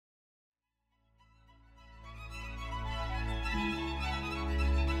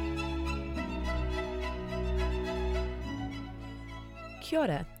Kia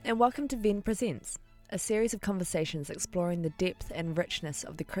ora, and welcome to Venn Presents, a series of conversations exploring the depth and richness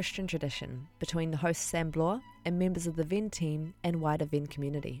of the Christian tradition between the host Sam Bloor and members of the Venn team and wider Venn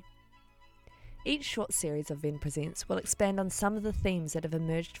community. Each short series of Venn Presents will expand on some of the themes that have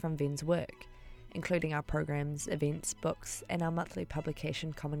emerged from Venn's work, including our programs, events, books, and our monthly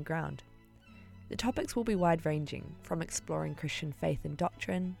publication Common Ground. The topics will be wide-ranging, from exploring Christian faith and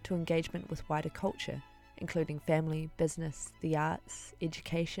doctrine to engagement with wider culture, including family, business, the arts,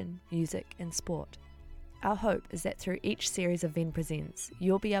 education, music, and sport. Our hope is that through each series of Venn Presents,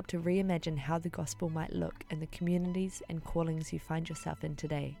 you'll be able to reimagine how the gospel might look in the communities and callings you find yourself in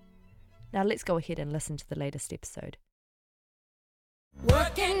today. Now let's go ahead and listen to the latest episode.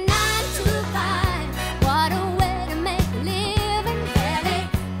 Working 9 to 5, what a way to make a living, barely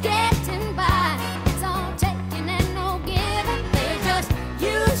getting by. It's all taking and no giving. They just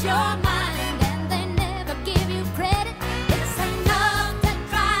use your mind and they never give you credit. It's enough to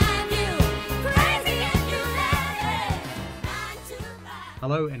drive you crazy if you let it. 9 to 5.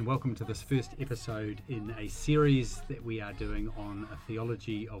 Hello and welcome to this first episode in a series that we are doing on a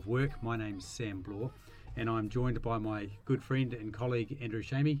theology of work. My name's Sam Bloor and I'm joined by my good friend and colleague Andrew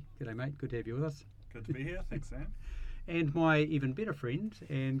Shamey. G'day mate, good to have you with us. Good to be here, thanks Sam. And my even better friend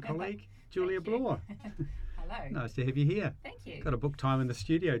and colleague Julia Bloor. Hello. Nice to have you here. Thank you. Got a book time in the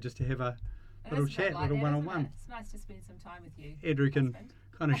studio just to have a little chat, little one-on-one. It's nice to spend some time with you. Andrew can husband.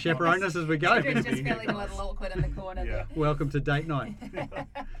 kind of chaperone us as we go. Andrew's just feeling a little awkward in the corner Yeah. there. Welcome to date night.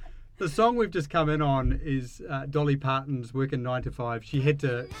 The song we've just come in on is Dolly Parton's Working 9 to 5. She had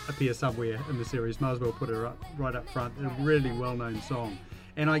to appear somewhere in the series. Might as well put her up right up front. A really well-known song.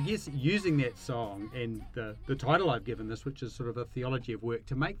 And I guess using that song and the title I've given this, which is sort of a theology of work,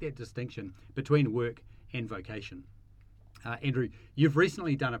 to make that distinction between work and vocation. Andrew, you've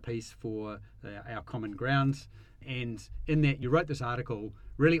recently done a piece for our Common Ground, and in that you wrote this article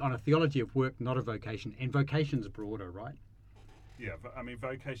really on a theology of work, not a vocation. And vocation's broader, right? Yeah, I mean,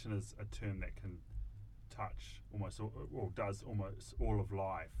 vocation is a term that can touch almost all, or does almost all of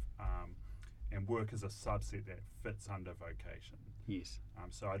life, and work is a subset that fits under vocation. Yes.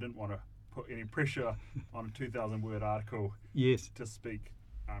 So I didn't want to put any pressure on a 2,000-word article Yes. to speak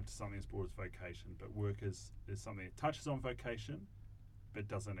to something as broad as vocation, but work is something that touches on vocation, but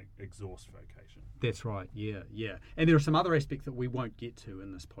doesn't exhaust vocation. That's right, yeah. And there are some other aspects that we won't get to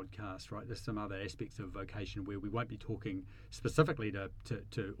in this podcast, right? There's some other aspects of vocation where we won't be talking specifically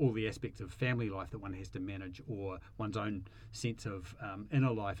to all the aspects of family life that one has to manage, or one's own sense of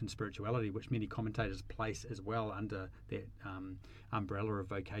inner life and spirituality, which many commentators place as well under that umbrella of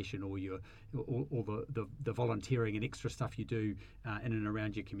vocation, or the volunteering and extra stuff you do in and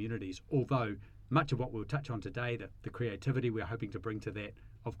around your communities. Although much of what we'll touch on today, the creativity we're hoping to bring to that,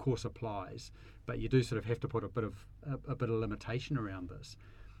 of course, applies. But you do sort of have to put a bit of limitation around this.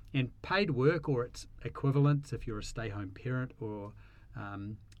 And paid work or its equivalent, if you're a stay-home parent or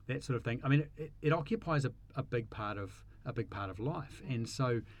that sort of thing, I mean, it occupies a big part of life. And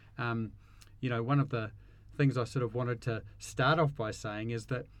so, one of the things I sort of wanted to start off by saying is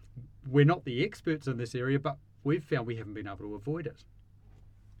that we're not the experts in this area, but we've found we haven't been able to avoid it.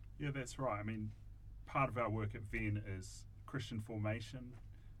 Yeah, that's right. I mean, part of our work at Venn is Christian formation,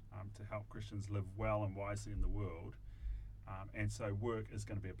 to help Christians live well and wisely in the world. And so work is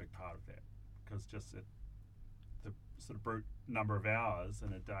going to be a big part of that, because just at the sort of brute number of hours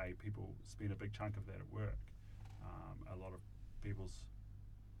in a day, people spend a big chunk of that at work. A lot of people's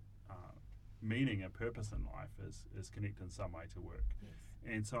meaning and purpose in life is connected in some way to work. Yes.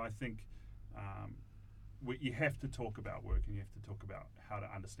 And so I think you have to talk about work, and you have to talk about how to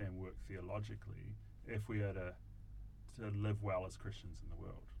understand work theologically if we are to live well as Christians in the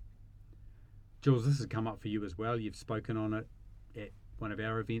world. Jules, this has come up for you as well. You've spoken on it at one of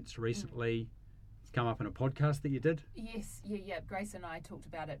our events recently. It's come up in a podcast that you did. Yes, yeah. Grace and I talked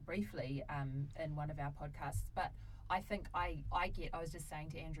about it briefly in one of our podcasts, but I think I was just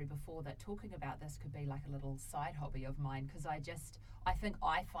saying to Andrew before that talking about this could be like a little side hobby of mine, because I think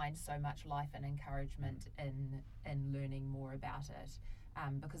I find so much life and encouragement in learning more about it,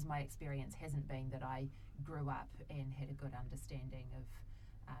 because my experience hasn't been that I grew up and had a good understanding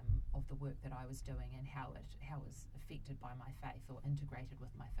of the work that I was doing and how it was affected by my faith or integrated with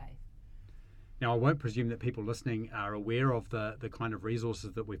my faith. Now, I won't presume that people listening are aware of the kind of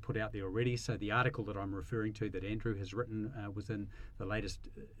resources that we've put out there already. So the article that I'm referring to that Andrew has written was in the latest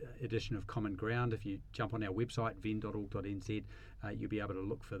edition of Common Ground. If you jump on our website, venn.org.nz, you'll be able to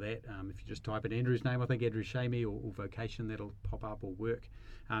look for that. If you just type in Andrew's name, I think Andrew Shamey or vocation, that'll pop up, or work.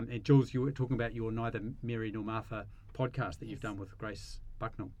 And Jules, you were talking about your Neither Mary Nor Martha podcast that you've done with Grace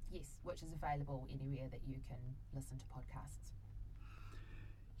Bucknell. Yes, which is available anywhere that you can listen to podcasts.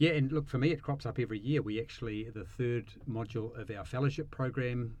 Yeah, and look, for me, it crops up every year. We actually, the third module of our fellowship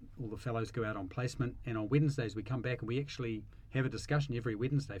program, all the fellows go out on placement, and on Wednesdays we come back and we actually have a discussion every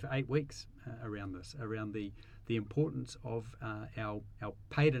Wednesday for 8 weeks around this, around the importance of our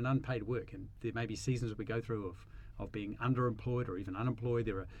paid and unpaid work. And there may be seasons that we go through of being underemployed or even unemployed.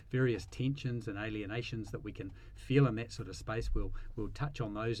 There are various tensions and alienations that we can feel in that sort of space. We'll touch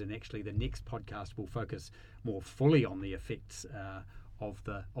on those, and actually the next podcast will focus more fully on the effects of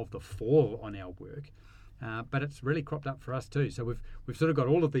the fall on our work. But it's really cropped up for us too. So we've sort of got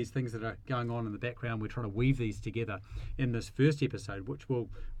all of these things that are going on in the background. We're trying to weave these together in this first episode, which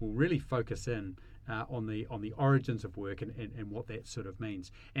will really focus in on the origins of work and what that sort of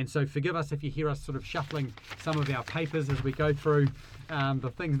means. And so forgive us if you hear us sort of shuffling some of our papers as we go through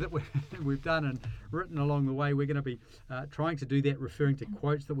the things that we've done and written along the way. We're going to be trying to do that, referring to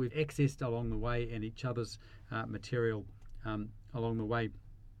quotes that we've accessed along the way and each other's material along the way.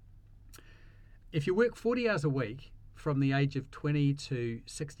 If you work 40 hours a week from the age of 20 to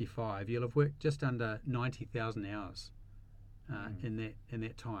 65, you'll have worked just under 90,000 hours in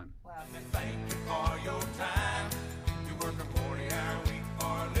that time. Wow. Thank you for your time. You work a 40-hour week for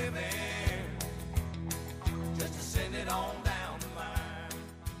a living, just to send it on down the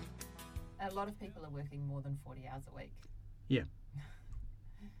line. A lot of people are working more than 40 hours a week. Yeah.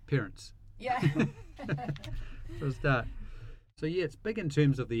 Parents. Yeah. For a start. So yeah, it's big in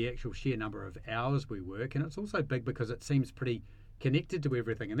terms of the actual sheer number of hours we work, and it's also big because it seems pretty connected to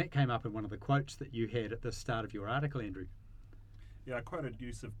everything. And that came up in one of the quotes that you had at the start of your article, Andrew. Yeah, I quoted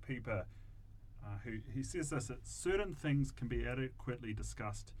Yusuf Pieper, who says this, that certain things can be adequately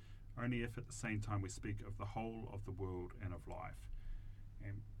discussed only if at the same time we speak of the whole of the world and of life.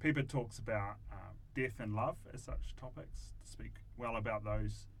 And Pieper talks about death and love as such topics. To speak well about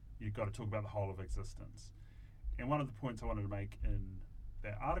those, you've got to talk about the whole of existence. And one of the points I wanted to make in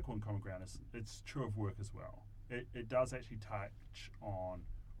that article in Common Ground is it's true of work as well. It does actually touch on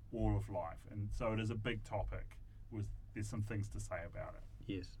all of life, and so it is a big topic with there's some things to say about it.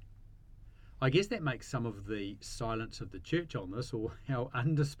 Yes. I guess that makes some of the silence of the church on this, or how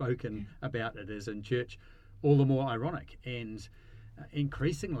underspoken about it is in church, all the more ironic. And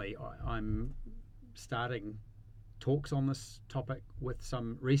increasingly, I'm starting talks on this topic with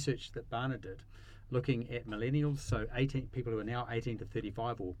some research that Barna did, looking at millennials, so people who are now 18 to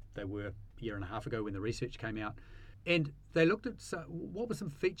 35, or they were a year and a half ago when the research came out. And they looked at what were some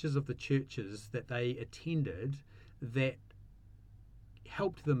features of the churches that they attended that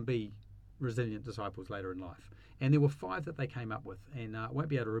helped them be resilient disciples later in life. And there were 5 that they came up with, and I won't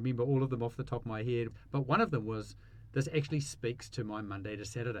be able to remember all of them off the top of my head, but one of them was, this actually speaks to my Monday to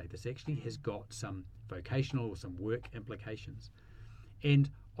Saturday. This actually has got some vocational or some work implications. And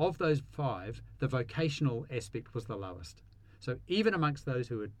of those 5, the vocational aspect was the lowest. So even amongst those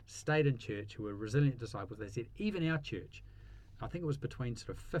who had stayed in church, who were resilient disciples, they said even our church, I think it was between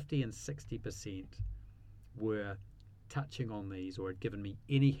sort of 50 and 60% were touching on these or had given me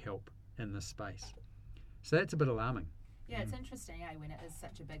any help in this space. So that's a bit alarming. Yeah, it's interesting, when it is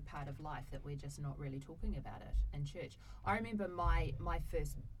such a big part of life that we're just not really talking about it in church. I remember my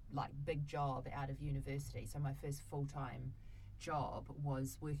first big job out of university, so my first full-time job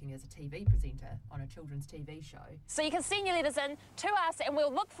was working as a TV presenter on a children's TV show. So you can send your letters in to us and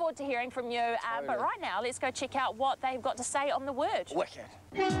we'll look forward to hearing from you. But right now, let's go check out what they've got to say on the Word. Wicked.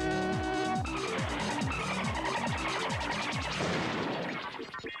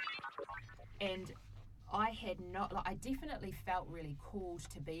 And I definitely felt really called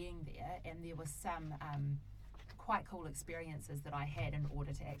to being there, and there was some quite cool experiences that I had in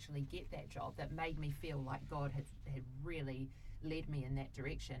order to actually get that job that made me feel like God had really led me in that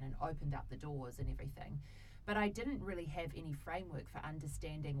direction and opened up the doors and everything. But I didn't really have any framework for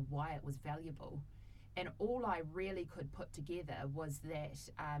understanding why it was valuable. And all I really could put together was that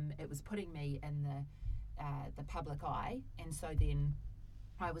it was putting me in the public eye, and so then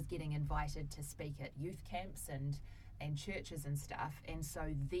I was getting invited to speak at youth camps and churches and stuff, and so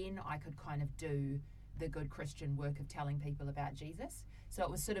then I could kind of do the good Christian work of telling people about Jesus. So it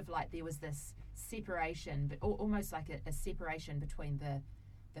was sort of like there was this separation, but almost like a separation between the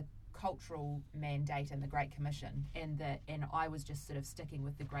cultural mandate and the Great Commission, and I was just sort of sticking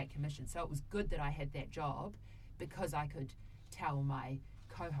with the Great Commission. So it was good that I had that job because I could tell my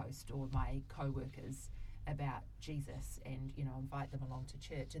co-host or my co-workers about Jesus and invite them along to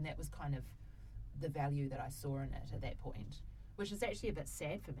church, and that was kind of the value that I saw in it at that point, which is actually a bit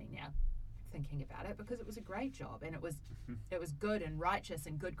sad for me now thinking about it, because it was a great job and it was good and righteous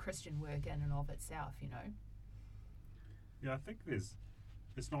and good Christian work in and of itself. Yeah, I think it's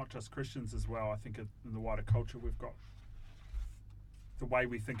not just Christians as well. I think in the wider culture we've got the way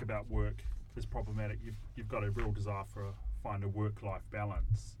we think about work is problematic. You've got a real desire for find a work-life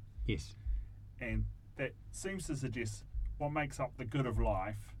balance, Yes. and that seems to suggest what makes up the good of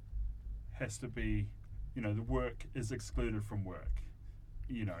life has to be, the work is excluded from work,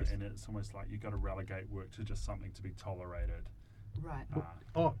 Yes. and it's almost like you've got to relegate work to just something to be tolerated. Right.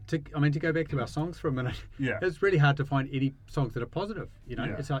 To go back to our songs for a minute. Yeah. It's really hard to find any songs that are positive. Yeah.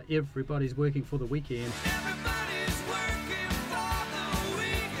 It's like everybody's working for the weekend. Everybody's working for the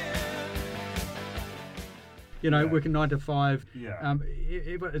weekend. Yeah. Working 9 to 5. Yeah.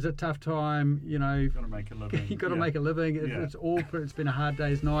 It's a tough time. You've got to make a living. You've got to Yeah. make a living. Yeah. It's been a hard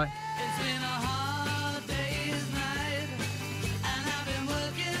day's night. It's been a hard day's night, and I've been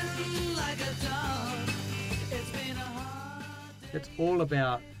working like a dog. It's been a hard day. It's all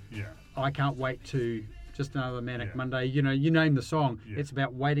about Yeah. I can't wait to just another manic Yeah. Monday. You name the song. Yeah. It's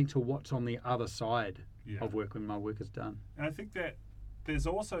about waiting till what's on the other side Yeah. of work when my work is done. And I think that there's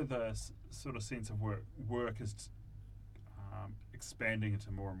also the sort of sense of work is expanding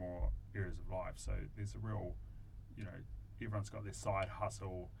into more and more areas of life. So there's a real, everyone's got their side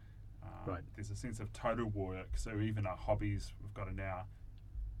hustle. Right. There's a sense of total work. So even our hobbies, we've got to now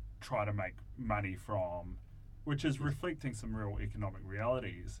try to make money from, which is reflecting some real economic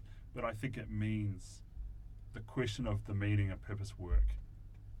realities. But I think it means the question of the meaning and purpose work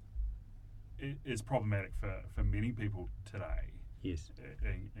is problematic for many people today Yes.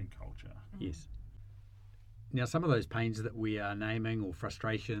 in culture. Yes. Now, some of those pains that we are naming, or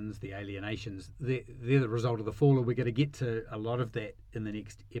frustrations, the alienations, they're the result of the fall, and we're going to get to a lot of that in the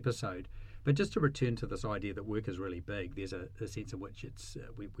next episode. But just to return to this idea that work is really big, there's a sense in which it's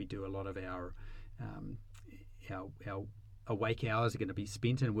we do a lot of our awake hours are going to be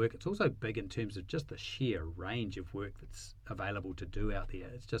spent in work. It's also big in terms of just the sheer range of work that's available to do out there.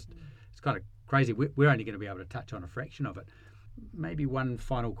 It's kind of crazy. We're only going to be able to touch on a fraction of it. Maybe one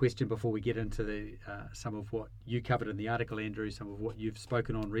final question before we get into some of what you covered in the article, Andrew, some of what you've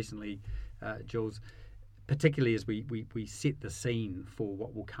spoken on recently, Jules, particularly as we set the scene for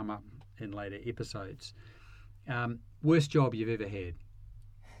what will come up in later episodes. Worst job you've ever had?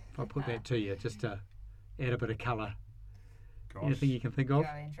 If I put that to you, just to add a bit of colour. Gosh. Anything you can think of? Go,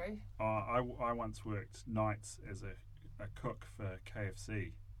 Andrew. I once worked nights as a cook for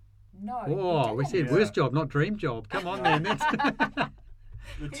KFC. No. Oh, you we didn't. said worst job, not dream job. Come on, man. That's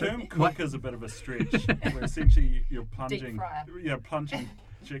The term cook is a bit of a stretch. Where essentially you're plunging fryer.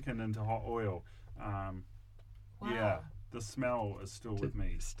 chicken into hot oil. Wow. Yeah, the smell is still with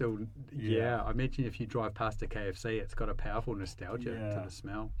me. still, Yeah. I imagine if you drive past a KFC, it's got a powerful nostalgia to Yeah. the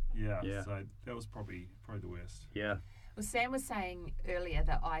smell. Yeah, so that was probably the worst. Yeah. Well, Sam was saying earlier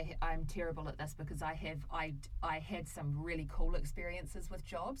that I'm terrible at this because I had some really cool experiences with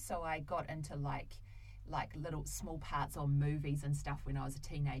jobs. So I got into like little small parts on movies and stuff when I was a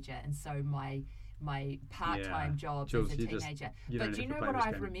teenager, and so my part-time job Jules, as a you just- teenager. you don't But do you have to know play what this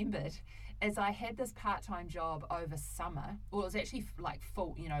I've game. remembered? Is I had this part-time job over summer. Well, it was actually like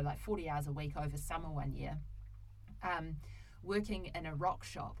full, like 40 hours a week over summer one year, working in a rock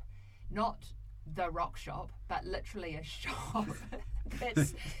shop, not the rock shop, but literally a shop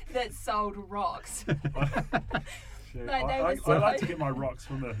that sold rocks. Yeah, Like, they I were so- like to get my rocks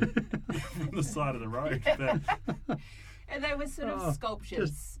from the side of the road. But And they were sort of Oh,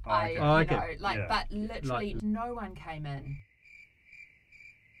 sculptures. just- okay. okay. Yeah. But literally Like- no one came in.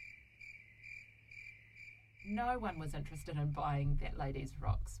 No one was interested in buying that lady's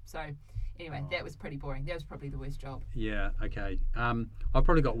rocks. So anyway, that was pretty boring. That was probably the worst job. Yeah, okay. I've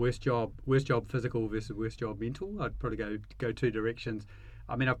probably got worst job physical versus worst job mental. I'd probably go two directions.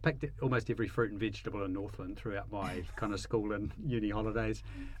 I mean, I've picked almost every fruit and vegetable in Northland throughout my kind of school and uni holidays.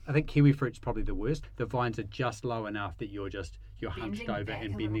 I think kiwi fruit's probably the worst. The vines are just low enough that you're hunched Bending over back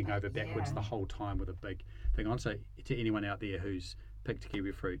and a bending little over bit, backwards yeah. the whole time with a big thing on. So to anyone out there who's picked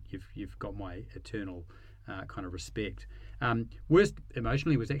kiwi fruit, you've got my eternal kind of respect. Worst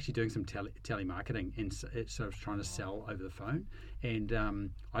emotionally was actually doing some telemarketing and sort of trying to sell over the phone, and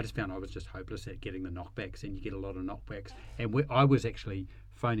I just found I was just hopeless at getting the knockbacks, and you get a lot of knockbacks. And I was actually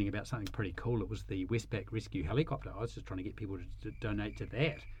phoning about something pretty cool. It was the Westpac Rescue Helicopter. I was just trying to get people to donate to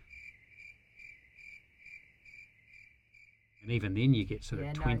that. And even then you get sort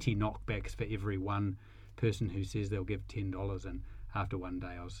of 20 knockbacks for every one person who says they'll give $10, and after one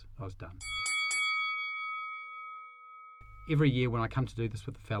day I was done. Every year when I come to do this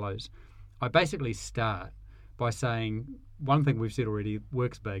with the fellows, I basically start by saying one thing we've said already,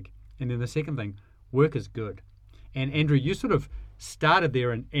 work's big, and then the second thing, work is good. And Andrew, you sort of started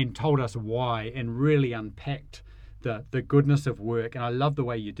there and told us why and really unpacked the goodness of work, and I love the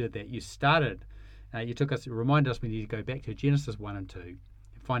way you did that. You started Remind us we need to go back to Genesis 1 and 2 and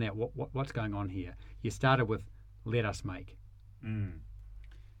find out what's going on here. You started with, let us make.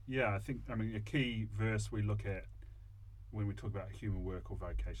 Yeah, I mean, a key verse we look at when we talk about human work or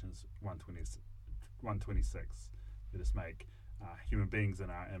vocations, 126, let us make human beings in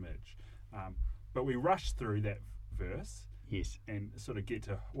our image. But we rush through that verse. Yes. And sort of get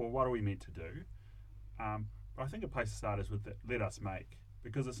to, well, what are we meant to do? But I think a place to start is with the, let us make,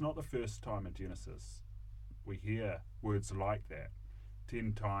 because it's not the first time in Genesis we hear words like that.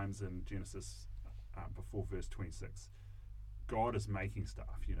 10 times in Genesis before verse 26. God is making stuff,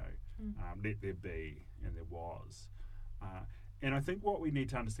 let there be, and there was. And I think what we need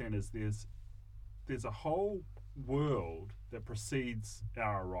to understand is there's a whole world that precedes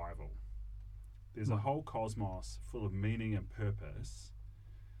our arrival. There's a whole cosmos full of meaning and purpose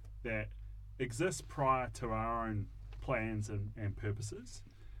that exists prior to our own plans and purposes.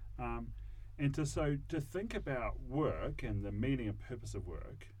 And to think about work and the meaning and purpose of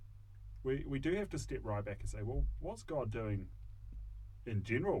work, we do have to step right back and say, well, what's God doing in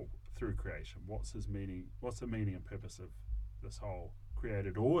general through creation? What's his meaning? What's the meaning and purpose of this whole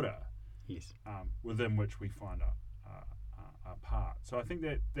created order? Yes. Within which we find our part. So I think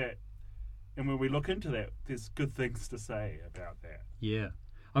that and when we look into that, there's good things to say about that. Yeah.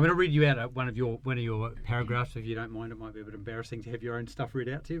 I'm going to read you out one of your paragraphs, if you don't mind. It might be a bit embarrassing to have your own stuff read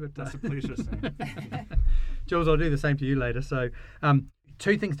out to you, but That's a pleasure, Sam. Jules, I'll do the same to you later. So,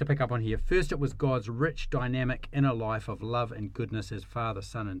 two things to pick up on here. First, it was God's rich, dynamic inner life of love and goodness as Father,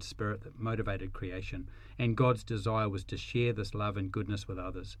 Son, and Spirit that motivated creation, and God's desire was to share this love and goodness with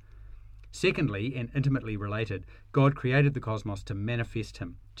others. Secondly, and intimately related, God created the cosmos to manifest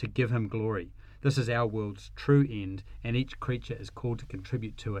him, to give him glory. This is our world's true end, and each creature is called to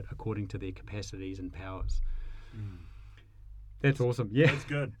contribute to it according to their capacities and powers. That's awesome. Yeah. That's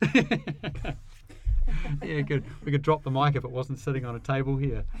good. Yeah, good. We could drop the mic if it wasn't sitting on a table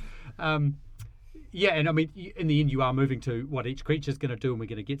here. Yeah, and I mean, in the end, you are moving to what each creature is going to do, and we're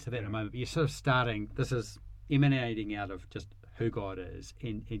going to get to that in a moment. But you're sort of starting, this is emanating out of just who God is,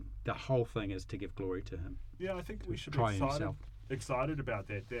 and the whole thing is to give glory to him. Yeah, I think we should be excited about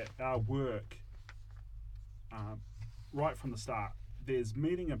that our work, right from the start, there's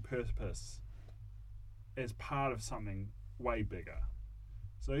meaning and purpose as part of something way bigger.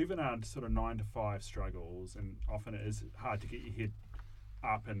 So even our sort of 9 to 5 struggles, and often it is hard to get your head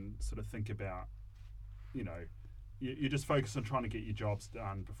up and sort of think about, you just focus on trying to get your jobs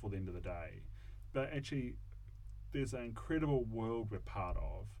done before the end of the day. But actually, there's an incredible world we're part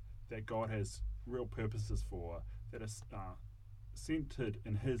of that God has real purposes for, that is centered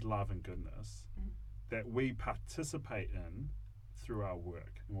in his love and goodness, that we participate in through our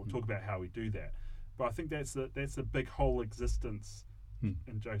work. And we'll talk about how we do that. But I think that's the big whole existence,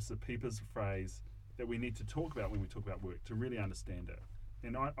 in Joseph Pieper's phrase, that we need to talk about when we talk about work, to really understand it.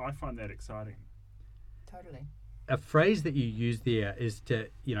 And I find that exciting. Totally. A phrase that you use there is to,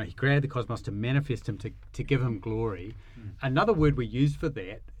 he created the cosmos to manifest him, to give him glory. Another word we use for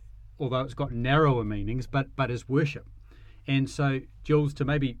that, although it's got narrower meanings, but is worship. And so, Jules, to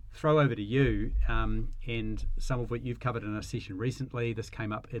maybe throw over to you, and some of what you've covered in a session recently, this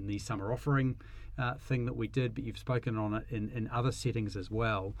came up in the summer offering thing that we did, but you've spoken on it in other settings as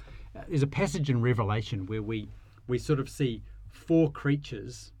well. There's a passage in Revelation where we sort of see 4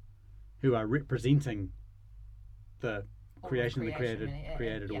 creatures who are representing the creation, the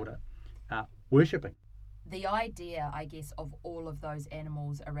created order, worshipping. The idea, I guess, of all of those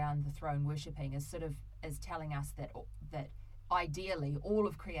animals around the throne worshipping is telling us that ideally all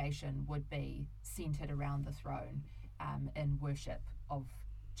of creation would be centered around the throne in worship of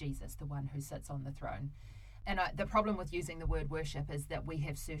Jesus, the one who sits on the throne. And the problem with using the word worship is that we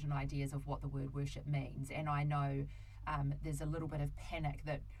have certain ideas of what the word worship means. And I know there's a little bit of panic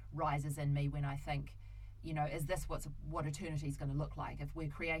that rises in me when I think, is this what eternity is going to look like? If we're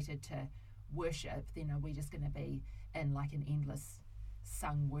created to worship, then are we just going to be in like an endless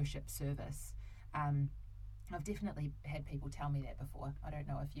sung worship service? I've definitely had people tell me that before. I don't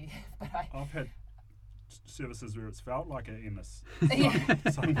know if you have, but I've had services where it's felt like an endless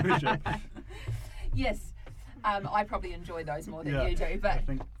sung worship. Yes. I probably enjoy those more than you do,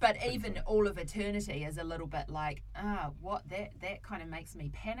 but even all of eternity is a little bit like, that kind of makes me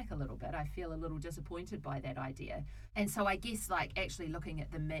panic a little bit. I feel a little disappointed by that idea. And so I guess like actually looking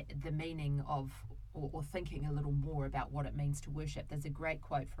at the meaning of, or thinking a little more about what it means to worship, there's a great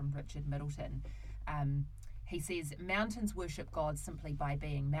quote from Richard Middleton. He says, "Mountains worship God simply by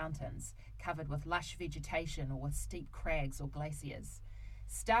being mountains, covered with lush vegetation or with steep crags or glaciers.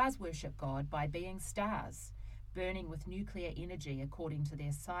 Stars worship God by being stars, burning with nuclear energy according to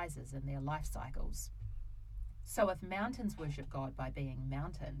their sizes and their life cycles. So if mountains worship God by being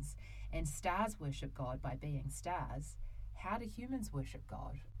mountains and stars worship God by being stars, how do humans worship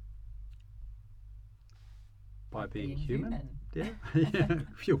God? By being human. Yeah. Yeah.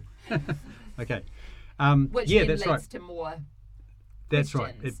 Phew. Okay. Which yeah, then that's leads right. to more That's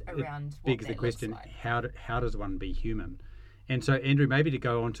right. questions around what begs that the question: looks like. how does one be human? And so, Andrew, maybe to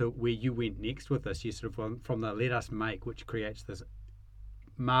go on to where you went next with this, you sort of from the "Let Us Make," which creates this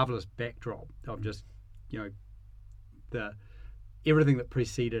marvelous backdrop of just the everything that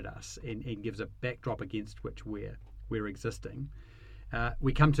preceded us and gives a backdrop against which we're existing.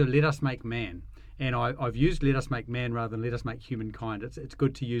 We come to "Let Us Make Man." And I've used "Let Us Make Man" rather than "Let Us Make Humankind." It's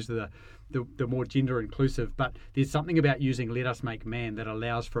good to use the more gender inclusive, but there's something about using "Let Us Make Man" that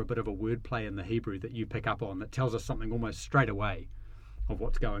allows for a bit of a wordplay in the Hebrew that you pick up on that tells us something almost straight away of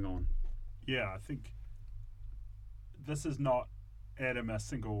what's going on. Yeah, I think this is not Adam, a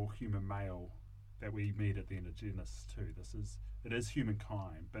single human male that we meet at the end of Genesis 2. It is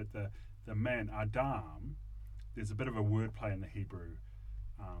humankind, but the man Adam, there's a bit of a wordplay in the Hebrew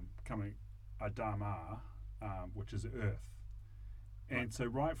coming. Adama, which is earth. And so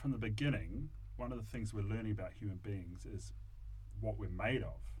right from the beginning, one of the things we're learning about human beings is what we're made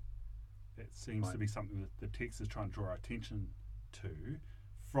of. It seems to be something that the text is trying to draw our attention to.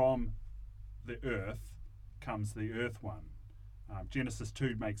 From the earth comes the earth one. Genesis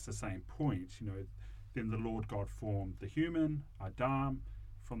 2 makes the same point. Then the Lord God formed the human, Adam,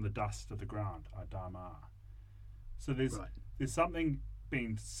 from the dust of the ground, Adama. So there's something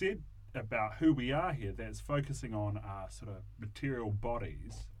being said about who we are here that's focusing on our sort of material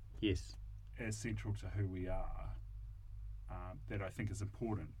bodies as central to who we are, that I think is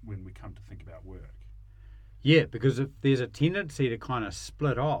important when we come to think about work. Yeah, because if there's a tendency to kind of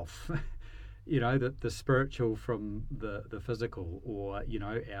split off the spiritual from the physical, or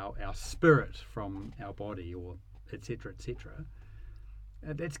our spirit from our body, or etc.,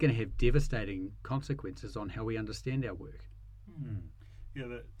 that's going to have devastating consequences on how we understand our work.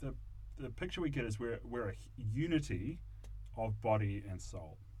 Yeah, the picture we get is we're a unity of body and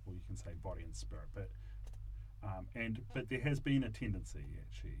soul, or you can say body and spirit, but there has been a tendency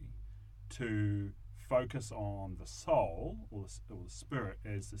actually to focus on the soul or the spirit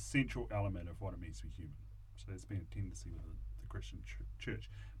as the central element of what it means to be human. So there's been a tendency within the Christian church,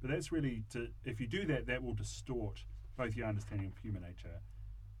 but that's really if you do that will distort both your understanding of human nature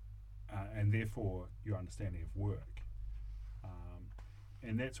and therefore your understanding of work.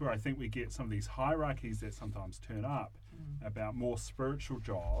 And that's where I think we get some of these hierarchies that sometimes turn up about more spiritual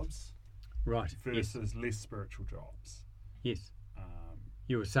jobs versus less spiritual jobs. Yes.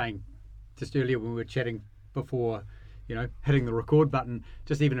 You were saying just earlier when we were chatting before, hitting the record button,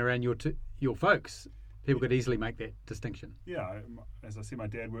 just even around your folks, people could easily make that distinction. Yeah. As I said, my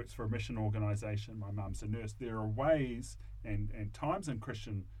dad works for a mission organisation. My mum's a nurse. There are ways and times in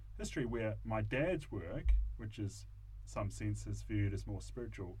Christian history where my dad's work, which is some sense is viewed as more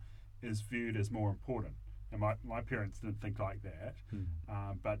spiritual, is viewed as more important. And my parents didn't think like that,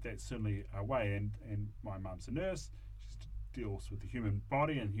 but that's certainly a way. And my mum's a nurse. She deals with the human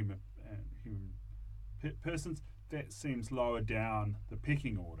body and human persons. That seems lower down the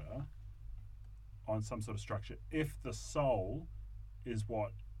pecking order on some sort of structure if the soul is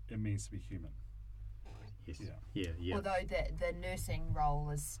what it means to be human. Yes. Yeah. Although the nursing role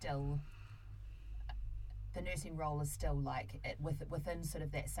is still like within sort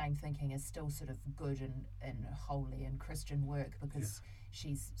of that same thinking is still sort of good and holy and Christian work, because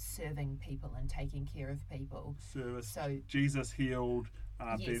she's serving people and taking care of people. Service. So Jesus healed.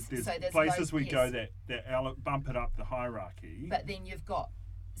 Yes, there's so there's places loads, we go that bump it up the hierarchy. But then you've got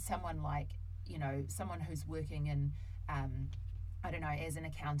someone like, someone who's working in, I don't know, as an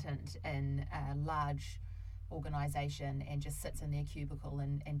accountant in a large organisation and just sits in their cubicle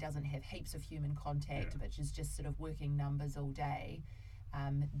and doesn't have heaps of human contact, but is just sort of working numbers all day.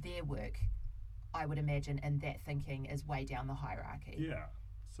 Their work, I would imagine, in that thinking is way down the hierarchy. Yeah.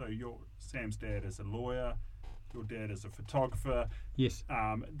 So Sam's dad is a lawyer, your dad is a photographer. Yes.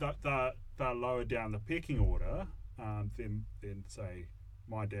 They're lower down the pecking order than say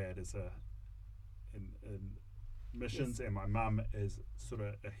my dad is in missions and my mum is sort of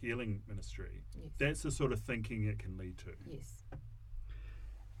a healing ministry. Yes. That's the sort of thinking it can lead to. Yes.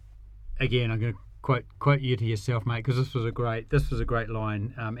 Again, I'm going to quote you to yourself, mate, because this was a great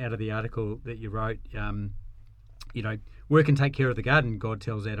line out of the article that you wrote. Work and take care of the garden, God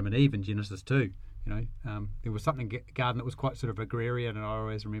tells Adam and Eve in Genesis 2. There was something garden that was quite sort of agrarian, and I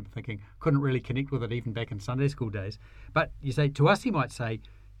always remember thinking couldn't really connect with it even back in Sunday school days. But you say to us, he might say,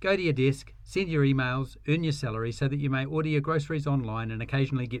 Go to your desk, send your emails, earn your salary so that you may order your groceries online and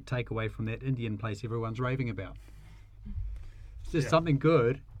occasionally get takeaway from that Indian place everyone's raving about. There's something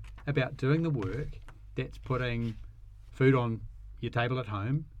good about doing the work that's putting food on your table at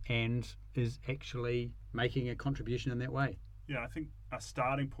home and is actually making a contribution in that way. Yeah, I think a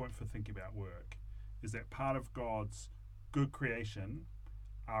starting point for thinking about work is that part of God's good creation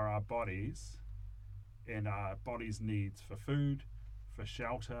are our bodies and our bodies' needs for food, for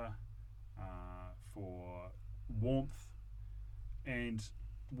shelter, for warmth, and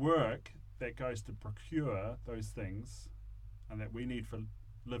work that goes to procure those things and that we need for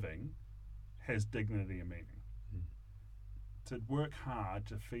living has dignity and meaning. To work hard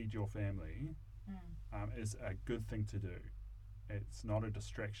to feed your family is a good thing to do. It's not a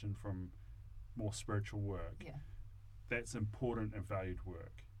distraction from more spiritual work. Yeah. That's important and valued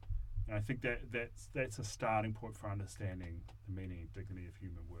work. And I think that's a starting point for understanding the meaning and dignity of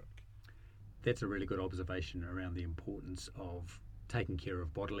human work. That's a really good observation around the importance of taking care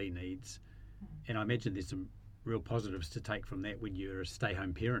of bodily needs. And I imagine there's some real positives to take from that when you're a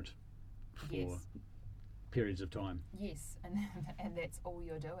stay-home parent for periods of time. Yes, and that's all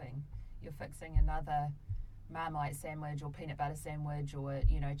you're doing. You're fixing another Marmite sandwich or peanut butter sandwich, or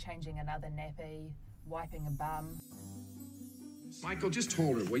changing another nappy, wiping a bum. Michael, just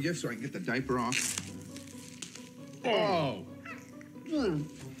hold her, will you, so I can get the diaper off? Oh!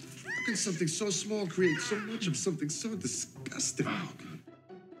 How can something so small create so much of something so disgusting? Oh, God.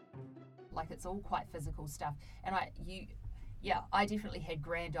 Like, it's all quite physical stuff. And I definitely had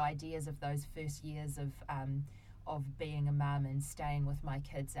grand ideas of those first years of being a mum and staying with my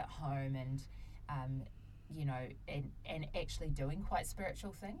kids at home and and actually doing quite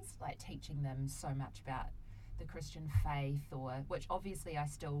spiritual things, like teaching them so much about the Christian faith, which obviously I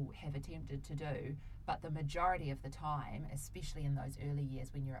still have attempted to do, but the majority of the time, especially in those early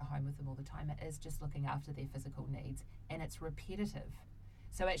years when you're at home with them all the time, it is just looking after their physical needs, and it's repetitive.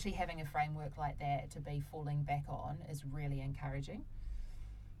 So actually having a framework like that to be falling back on is really encouraging.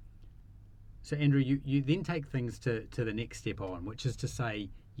 So Andrew, you then take things to the next step on, which is to say,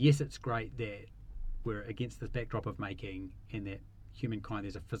 yes, it's great that we're against this backdrop of making and that humankind,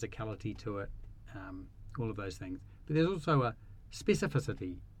 there's a physicality to it, all of those things. But there's also a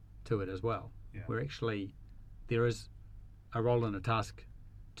specificity to it as well, where actually there is a role and a task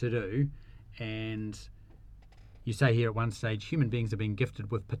to do. And you say here at one stage, human beings are being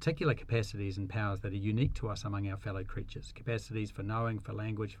gifted with particular capacities and powers that are unique to us among our fellow creatures. Capacities for knowing, for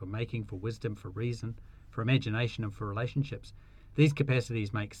language, for making, for wisdom, for reason, for imagination, and for relationships. These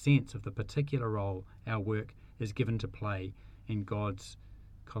capacities make sense of the particular role our work is given to play in God's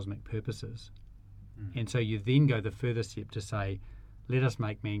cosmic purposes. And so you then go the further step to say, let us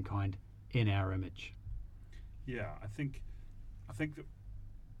make mankind in our image. Yeah, I think that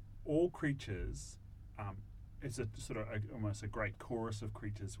all creatures, it's a sort of almost a great chorus of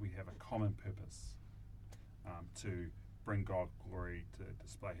creatures. We have a common purpose to bring God glory, to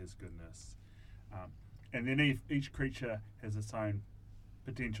display His goodness. And then each creature has its own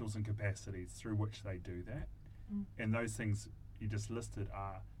potentials and capacities through which they do that. And those things you just listed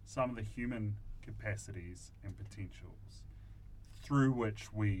are some of the human capacities and potentials through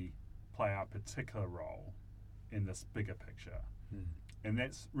which we play our particular role in this bigger picture. And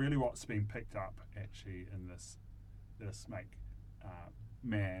that's really what's been picked up actually in this make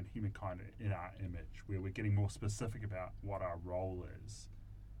man, humankind in our image, where we're getting more specific about what our role is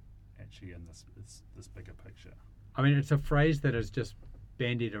actually in this bigger picture. I mean, it's a phrase that is just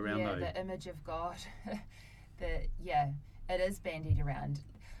bandied around though. The image of God. It is bandied around.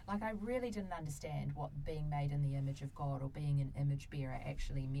 Like, I really didn't understand what being made in the image of God or being an image bearer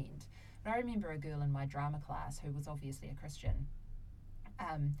actually meant. But I remember a girl in my drama class who was obviously a Christian.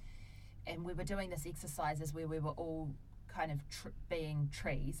 And we were doing this exercises where we were all kind of being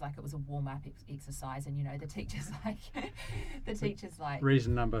trees, like it was a warm-up exercise, and the teacher's like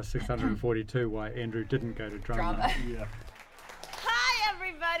reason number 642 why Andrew didn't go to drama. Yeah. Hi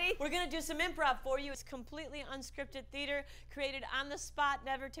everybody! We're gonna do some improv for you. It's completely unscripted theater, created on the spot,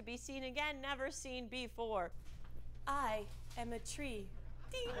 never to be seen again, never seen before. I am a tree.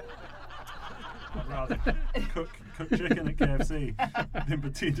 Ding. I'd rather cook chicken at KFC than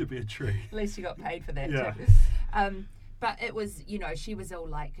pretend to be a tree. At least you got paid for that too. But it was, she was all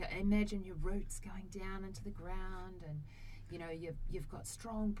like, imagine your roots going down into the ground, and you've got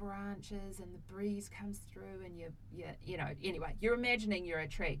strong branches, and the breeze comes through, and anyway, you're imagining you're a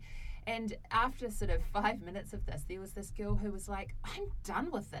tree. And after sort of 5 minutes of this, there was this girl who was like, I'm done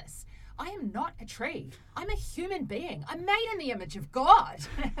with this. I am not a tree. I'm a human being. I'm made in the image of God.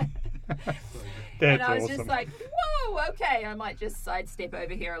 And I was just like, whoa, okay, I might just sidestep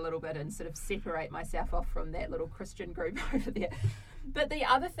over here a little bit and sort of separate myself off from that little Christian group over there. But the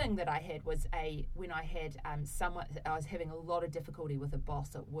other thing that I had was when I had I was having a lot of difficulty with a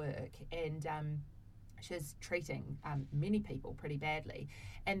boss at work, and she was treating many people pretty badly.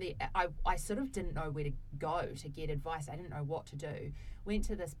 And I sort of didn't know where to go to get advice. I didn't know what to do. Went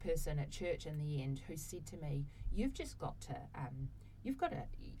to this person at church in the end who said to me, you've got to, you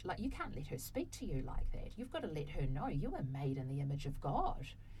can't let her speak to you like that. You've got to let her know you were made in the image of God.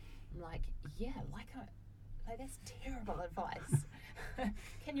 I'm like, yeah, that's terrible advice.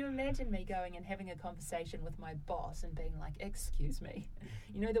 Can you imagine me going and having a conversation with my boss and being like, excuse me,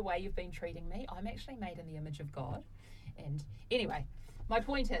 you know the way you've been treating me? I'm actually made in the image of God. And anyway, my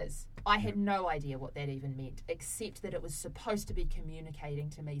point is, I had no idea what that even meant, except that it was supposed to be communicating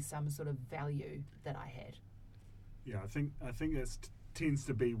to me some sort of value that I had. Yeah, I think that tends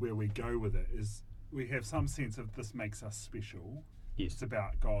to be where we go with it, is we have some sense of this makes us special. Yes. It's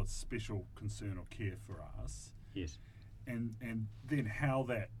about God's special concern or care for us. Yes. And then how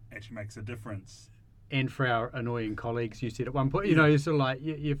that actually makes a difference. And for our annoying colleagues, you said at one point, you know, you're sort of like,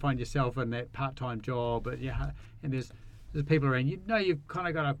 you find yourself in that part-time job, and there's people around, you've kind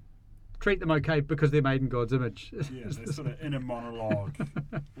of got to treat them okay because they're made in God's image. Yeah, there's sort of inner monologue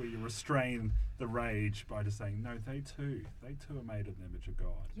where you restrain the rage by just saying, no, they too are made in the image of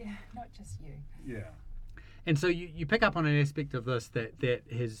God. Yeah, not just you. Yeah. And so you pick up on an aspect of this that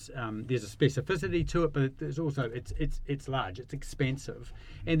has there's a specificity to it, but there's also it's large, it's expansive,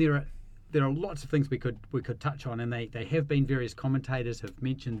 and there are lots of things we could touch on, and they have been. Various commentators have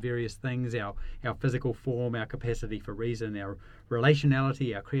mentioned various things: our physical form, our capacity for reason, our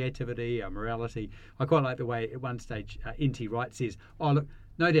relationality, our creativity, our morality. I quite like the way at one stage N.T. Wright says, "Oh look,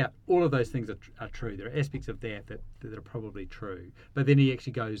 no doubt all of those things are true. There are aspects of that are probably true," but then he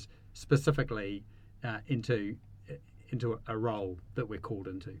actually goes specifically into a role that we're called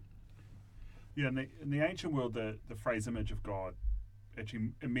into. Yeah, in the ancient world, the phrase "image of God" actually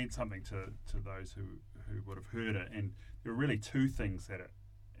it meant something to those who would have heard it, and there were really two things that it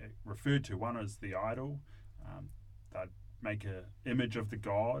referred to. One is the idol. They'd make an image of the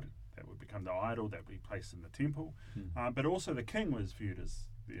god that would become the idol that would be placed in the temple, but also the king was viewed as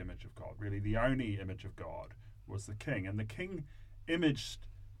the image of God. Really, the only image of God was the king, and the king imaged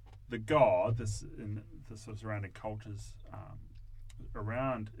the god, this in the sort of surrounding cultures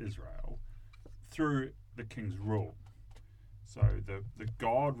around Israel, through the king's rule. So the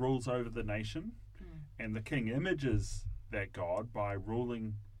god rules over the nation, and the king images that god by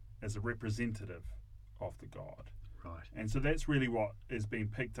ruling as a representative of the god. Right. And so that's really what is being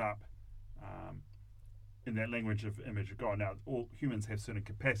picked up in that language of image of God. Now, all humans have certain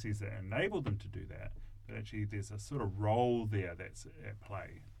capacities that enable them to do that, but actually there's a sort of role there that's at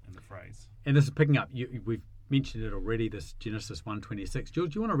play in the phrase. And this is picking up, we've mentioned it already, this Genesis 1:26.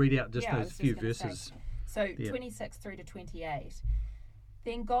 George, do you want to read out just those few verses? So 26 through to 28.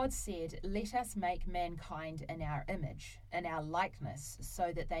 Then God said, let us make mankind in our image, in our likeness,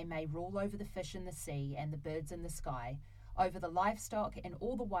 so that they may rule over the fish in the sea and the birds in the sky, over the livestock and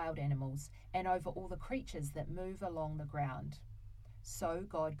all the wild animals, and over all the creatures that move along the ground. So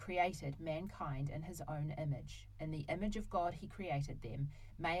God created mankind in his own image. In the image of God he created them,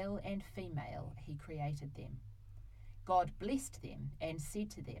 male and female he created them. God blessed them and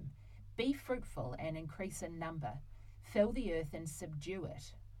said to them, be fruitful and increase in number. Fill the earth and subdue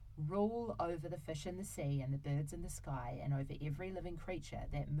it. Rule over the fish in the sea and the birds in the sky and over every living creature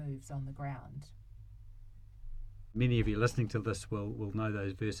that moves on the ground. Many of you listening to this will know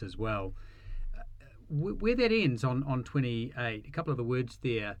those verses well. Where that ends on 28, a couple of the words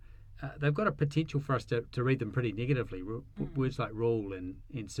there, they've got a potential for us to read them pretty negatively. Words like rule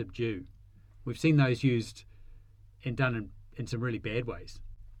and subdue. We've seen those used and done in some really bad ways.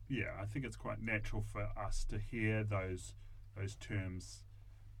 Yeah, I think it's quite natural for us to hear those terms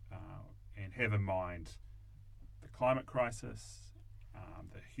and have in mind the climate crisis,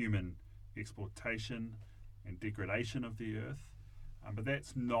 the human exploitation and degradation of the earth. But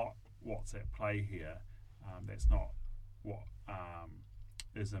that's not what's at play here. That's not what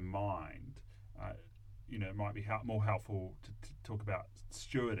is in mind. It might be more helpful to talk about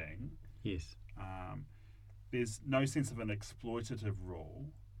stewarding. Yes. There's no sense of an exploitative rule,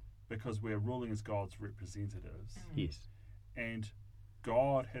 because we're ruling as God's representatives. Yes. And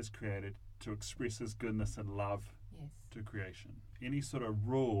God has created to express his goodness and love to creation. Any sort of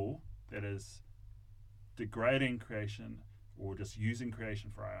rule that is degrading creation or just using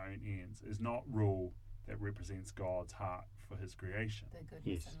creation for our own ends is not rule that represents God's heart for his creation. The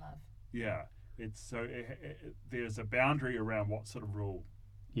goodness and love. Yeah. There's a boundary around what sort of rule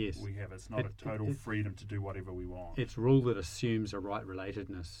Yes. we have. It's not a total freedom to do whatever we want. It's rule that assumes a right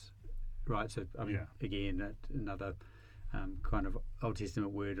relatedness, right? So, I mean, Yeah. again, another kind of Old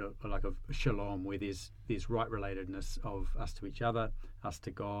Testament word like of shalom, where there's right relatedness of us to each other, us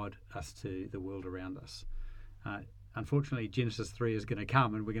to God, us to the world around us. Unfortunately, Genesis 3 is going to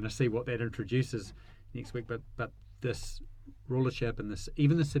come, and we're going to see what that introduces next week. But this rulership and this,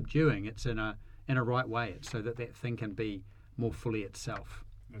 even the subduing, it's in a right way. It's so that thing can be more fully itself.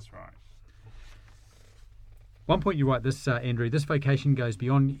 That's right. One point you write this, Andrew, this vocation goes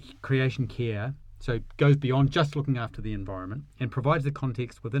beyond creation care, so goes beyond just looking after the environment, and provides the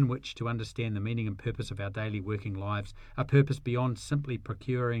context within which to understand the meaning and purpose of our daily working lives, a purpose beyond simply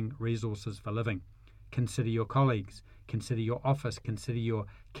procuring resources for living. Consider your colleagues, consider your office, consider your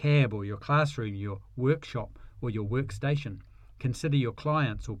cab or your classroom, your workshop or your workstation. Consider your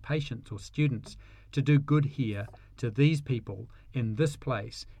clients or patients or students. To do good here to these people in this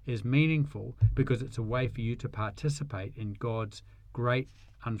place is meaningful because it's a way for you to participate in God's great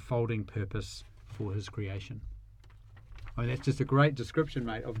unfolding purpose for his creation. I mean, that's just a great description,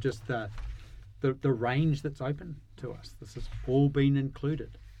 mate, of just the range that's open to us. This has all been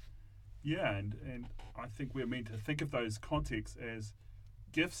included. Yeah, and I think we're meant to think of those contexts as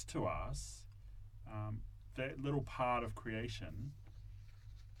gifts to us, that little part of creation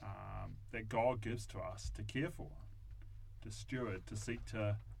that God gives to us to care for, to steward, to seek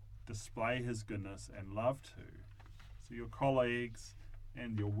to display his goodness and love to. So your colleagues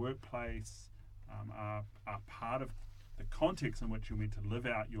and your workplace are part of the context in which you're meant to live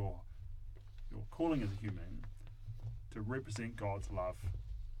out your calling as a human, to represent God's love,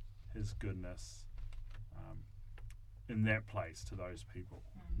 his goodness in that place to those people.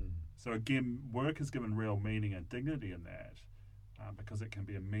 So again, work is given real meaning and dignity in that, because it can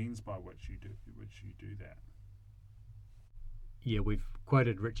be a means by which you do that. Yeah, we've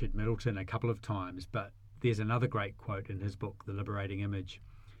quoted Richard Middleton a couple of times, but there's another great quote in his book, The Liberating Image,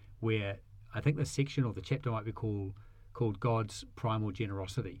 where I think the section or the chapter might be called God's Primal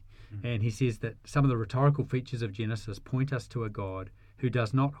Generosity. And he says that some of the rhetorical features of Genesis point us to a God who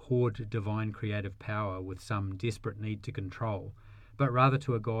does not hoard divine creative power with some desperate need to control, but rather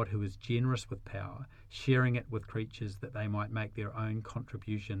to a God who is generous with power, sharing it with creatures that they might make their own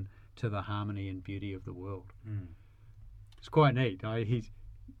contribution to the harmony and beauty of the world. It's quite neat. He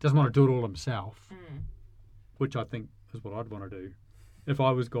doesn't want to do it all himself, which I think is what I'd want to do if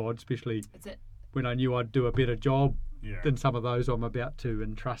I was God, especially when I knew I'd do a better job than some of those I'm about to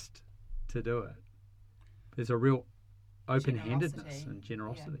entrust to do it. There's a real open-handedness and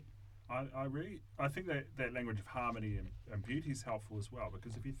generosity. I think that language of harmony and beauty is helpful as well,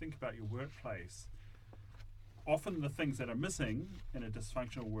 because if you think about your workplace, often the things that are missing in a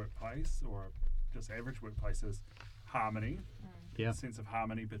dysfunctional workplace or just average workplace is harmony, a sense of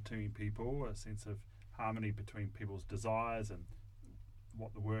harmony between people, a sense of harmony between people's desires and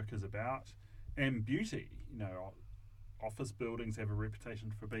what the work is about, and beauty. You know, office buildings have a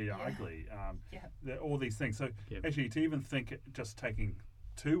reputation for being ugly. All these things. So actually, to even think just taking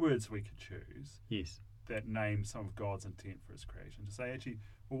two words we could choose that name some of God's intent for his creation, to say, actually,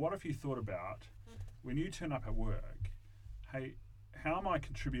 well, what if you thought about when you turn up at work, hey, how am I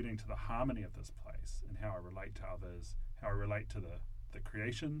contributing to the harmony of this place and how I relate to others, how I relate to the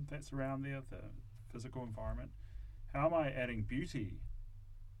creation that's around there, the physical environment? How am I adding beauty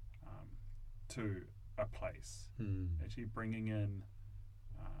to a place? Actually bringing in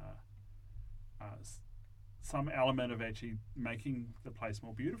some element of actually making the place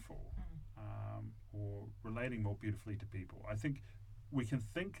more beautiful, or relating more beautifully to people. I think we can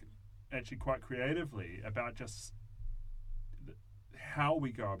think actually quite creatively about just how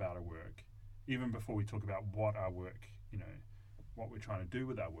we go about our work, even before we talk about what our work, what we're trying to do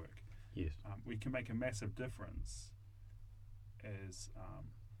with our work. We can make a massive difference as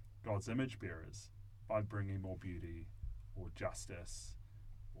God's image bearers by bringing more beauty or justice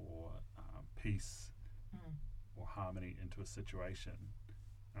or peace or harmony into a situation.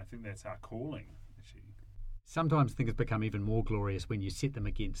 And I think that's our calling, actually. Sometimes things become even more glorious when you set them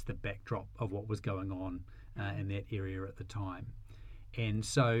against the backdrop of what was going on in that area at the time. And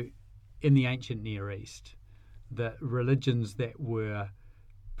so in the ancient Near East, the religions that were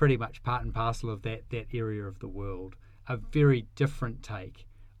pretty much part and parcel of that area of the world, a very different take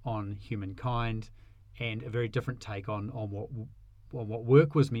on humankind and a very different take on what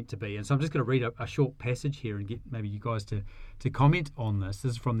work was meant to be. And so I'm just going to read a short passage here and get maybe you guys to comment on this.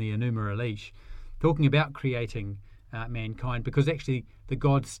 This is from the Enuma Elish, talking about creating mankind, because actually the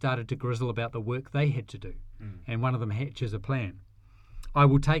gods started to grizzle about the work they had to do. And one of them hatches a plan. I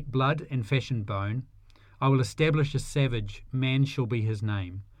will take blood and fashion bone. I will establish a savage, man shall be his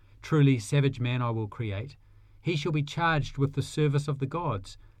name. Truly, savage man I will create. He shall be charged with the service of the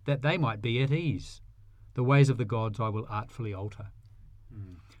gods, that they might be at ease. The ways of the gods I will artfully alter.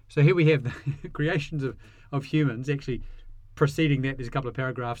 So here we have the creations of humans. Actually, preceding that, there's a couple of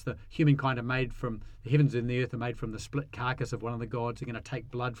paragraphs. The humankind are made from, the heavens and the earth are made from the split carcass of one of the gods. They're going to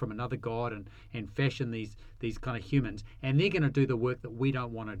take blood from another god and fashion these kind of humans. And they're going to do the work that we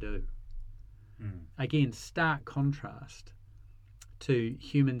don't want to do. Again, stark contrast to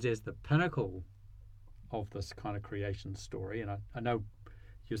humans as the pinnacle of this kind of creation story. And I know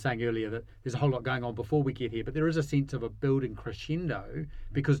you were saying earlier that there's a whole lot going on before we get here, but there is a sense of a building crescendo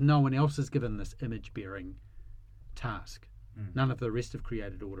because no one else is given this image-bearing task. None of the rest of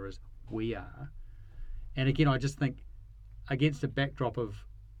created order is. We are. And again, I just think against a backdrop of,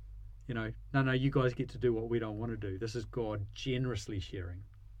 no, you guys get to do what we don't want to do. This is God generously sharing.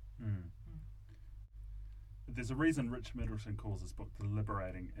 There's a reason Richard Middleton calls his book The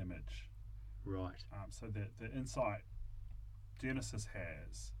Liberating Image. Right. So the insight Genesis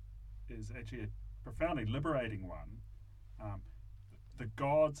has is actually a profoundly liberating one. The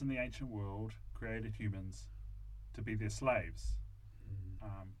gods in the ancient world created humans to be their slaves.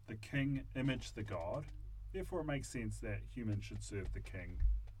 The king imaged the god, therefore it makes sense that humans should serve the king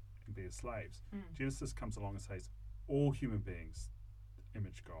and be his slaves. Genesis comes along and says all human beings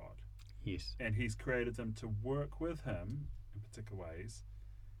image God. Yes. And he's created them to work with him in particular ways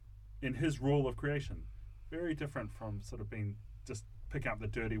in his rule of creation. Very different from sort of being just pick up the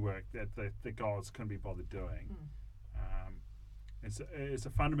dirty work that the gods couldn't be bothered doing. It's a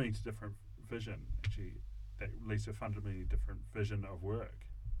fundamentally different vision, actually, that leads to a fundamentally different vision of work.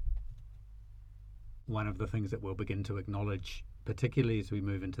 One of the things that we'll begin to acknowledge, particularly as we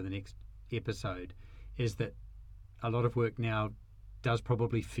move into the next episode, is that a lot of work now does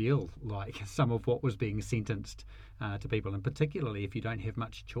probably feel like some of what was being sentenced to people, and particularly if you don't have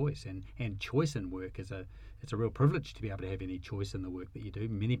much choice. And choice in work it's a real privilege to be able to have any choice in the work that you do.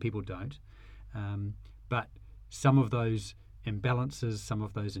 Many people don't. But some of those imbalances, some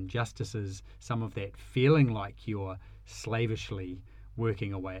of those injustices, some of that feeling like you're slavishly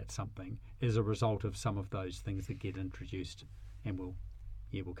working away at something is a result of some of those things that get introduced. And we'll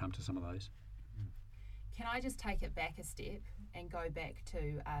come to some of those. Can I just take it back a step and go back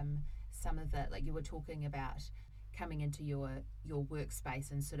to some of the, like you were talking about, coming into your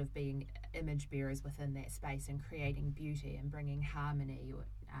workspace and sort of being image bearers within that space and creating beauty and bringing harmony or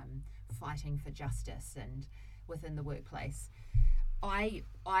fighting for justice and within the workplace. My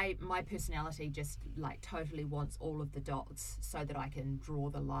personality just like totally wants all of the dots so that I can draw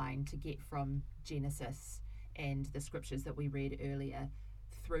the line to get from Genesis and the scriptures that we read earlier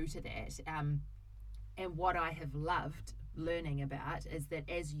through to that. And what I have loved learning about is that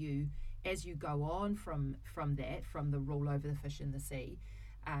as you go on from the rule over the fish in the sea,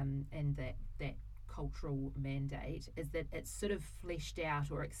 and that cultural mandate, is that it's sort of fleshed out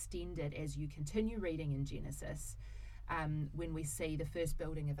or extended as you continue reading in Genesis. When we see the first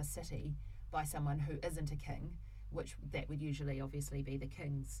building of a city by someone who isn't a king, which that would usually obviously be the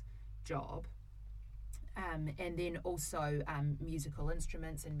king's job. And then also musical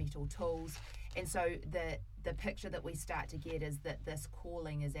instruments and metal tools. And so the picture that we start to get is that this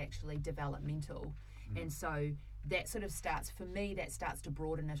calling is actually developmental. And so that sort of starts to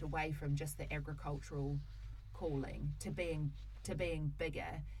broaden it away from just the agricultural calling to being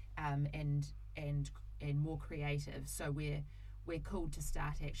bigger and more creative. So we're called to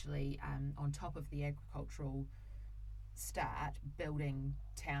start actually on top of the agricultural start building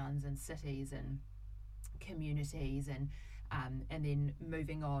towns and cities and communities and then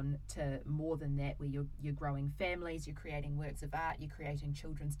moving on to more than that, where you're growing families, you're creating works of art, you're creating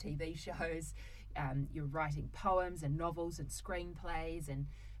children's TV shows, you're writing poems and novels and screenplays and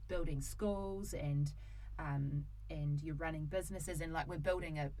building schools and you're running businesses, and like we're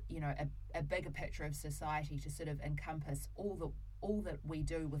building a bigger picture of society to sort of encompass all that we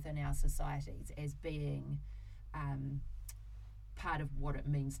do within our societies as being part of what it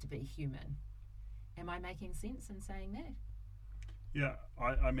means to be human. Am I making sense in saying that? Yeah,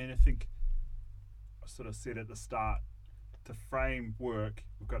 I mean, I think I sort of said at the start, to frame work,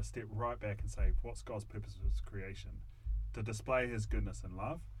 we've got to step right back and say, what's God's purpose of his creation? To display his goodness and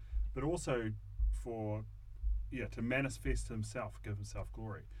love, but also to manifest himself, give himself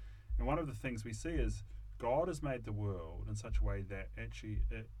glory. And one of the things we see is God has made the world in such a way that actually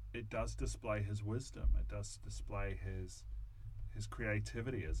it does display his wisdom, it does display his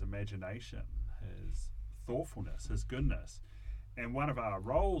creativity, his imagination, his thoughtfulness, his goodness. And one of our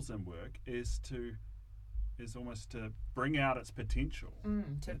roles in work is to is almost to bring out its potential.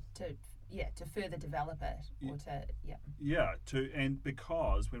 To further develop it, or and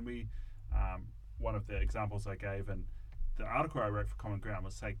because when we one of the examples I gave in the article I wrote for Common Ground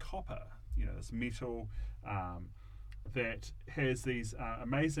was, say, copper, this metal that has these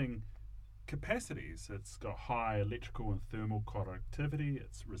amazing capacities. It's got high electrical and thermal conductivity,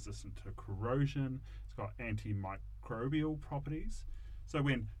 it's resistant to corrosion, it's got antimicrobial properties. So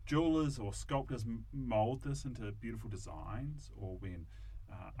when jewelers or sculptors mold this into beautiful designs, or when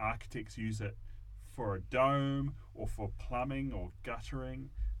architects use it for a dome or for plumbing or guttering,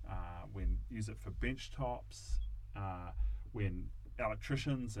 when use it for bench tops, when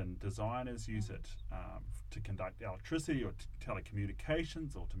electricians and designers use it to conduct electricity or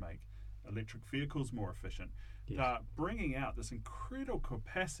telecommunications or to make electric vehicles more efficient. Yes. They're bringing out this incredible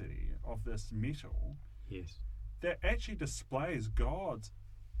capacity of this metal that actually displays God's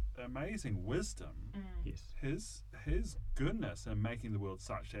amazing wisdom, his goodness in making the world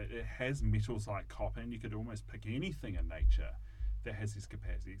such that it has metals like copper, and you could almost pick anything in nature that has these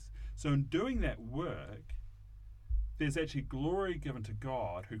capacities. So in doing that work, there's actually glory given to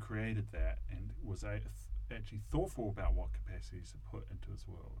God who created that and was actually thoughtful about what capacities to put into his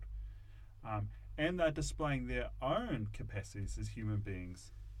world. And they're displaying their own capacities as human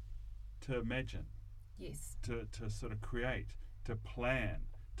beings to imagine, to sort of create, to plan,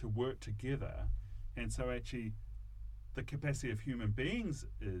 to work together. And so actually the capacity of human beings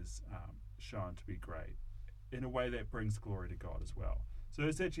is shown to be great in a way that brings glory to God as well. So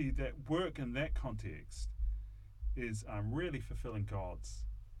it's actually that work in that context is really fulfilling God's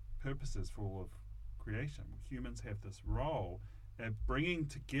purposes for all of creation. Humans have this role at bringing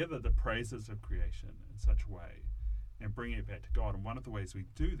together the praises of creation in such a way and bringing it back to God. And one of the ways we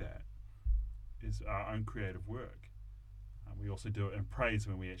do that is our own creative work. We also do it in praise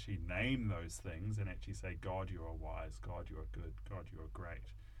when we actually name those things and actually say, God, you are wise, God, you are good, God, you are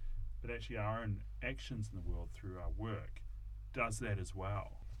great. But actually our own actions in the world through our work does that as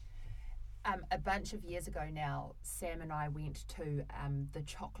well. A bunch of years ago now, Sam and I went to the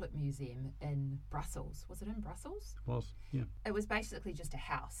Chocolate Museum in Brussels. Was it in Brussels? It was, yeah. It was basically just a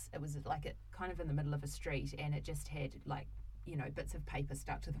house. It was like kind of in the middle of a street, and it just had bits of paper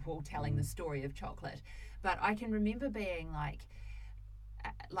stuck to the wall telling the story of chocolate. But I can remember being like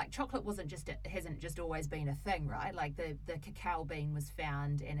chocolate hasn't just always been a thing, right? Like the cacao bean was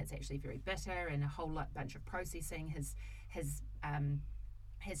found, and it's actually very bitter, and a whole bunch of processing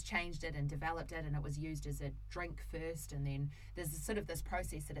has changed it and developed it, and it was used as a drink first, and then there's sort of this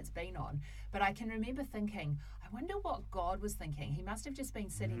process that it's been on. But I can remember thinking, I wonder what God was thinking. He must have just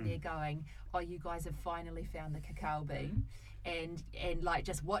been sitting there going, oh, you guys have finally found the cacao bean, and like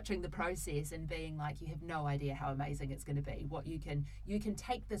just watching the process and being like, you have no idea how amazing it's going to be. What you can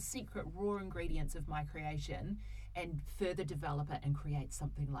take the secret raw ingredients of my creation and further develop it and create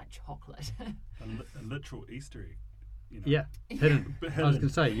something like chocolate. a literal Easter egg. Yeah, hidden. I was going to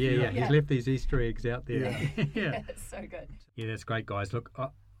say, he's left these Easter eggs out there. Yeah, it's so good. Yeah, that's great, guys. Look,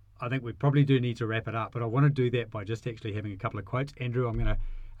 I think we probably do need to wrap it up, but I want to do that by just actually having a couple of quotes. Andrew, I'm going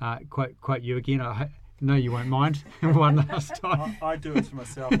to quote you again. I know you won't mind one last time. I do it to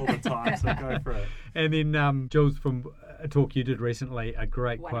myself all the time, so go for it. And then Jules, from a talk you did recently, a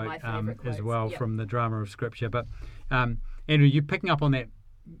great quote as well from the Drama of Scripture. But Andrew, you're picking up on that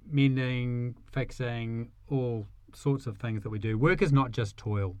mending, fixing, all sorts of things that we do. Work is not just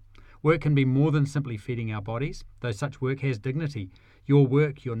toil. Work can be more than simply feeding our bodies, though such work has dignity. Your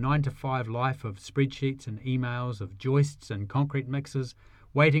work, your 9-to-5 life of spreadsheets and emails, of joists and concrete mixers,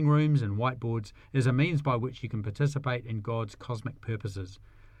 waiting rooms and whiteboards, is a means by which you can participate in God's cosmic purposes.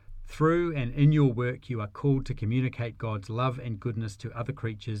 Through and in your work, you are called to communicate God's love and goodness to other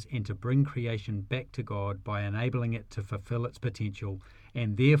creatures and to bring creation back to God by enabling it to fulfill its potential,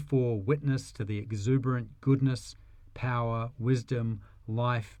 and therefore witness to the exuberant goodness, power, wisdom,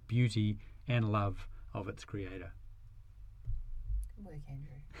 life, beauty, and love of its creator. Good work,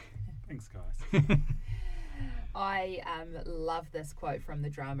 Andrew. Thanks, guys. I love this quote from the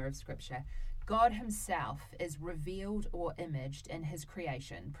Drama of Scripture. God himself is revealed or imaged in his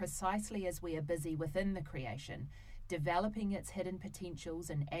creation precisely as we are busy within the creation, developing its hidden potentials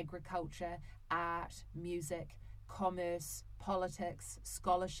in agriculture, art, music, commerce, politics,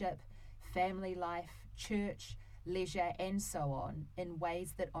 scholarship, family life, church, leisure, and so on, in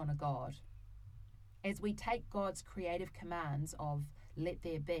ways that honour God. As we take God's creative commands of let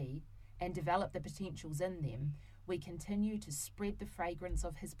there be and develop the potentials in them, we continue to spread the fragrance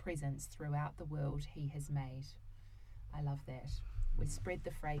of his presence throughout the world he has made. I love that. We spread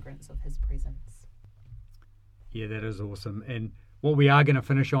the fragrance of his presence. Yeah, that is awesome. And What we are going to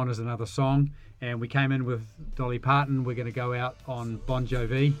finish on is another song, and we came in with Dolly Parton. We're going to go out on Bon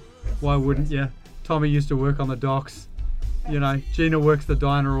Jovi. Why wouldn't you? Tommy used to work on the docks. You know, Gina works the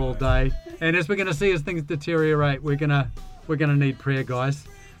diner all day. And as we're going to see as things deteriorate, we're going to need prayer, guys.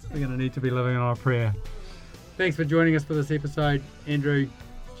 We're going to need to be living on our prayer. Thanks for joining us for this episode, Andrew,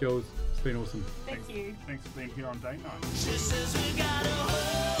 Jules. It's been awesome. Thank you. Thanks for being here on date night. She says we gotta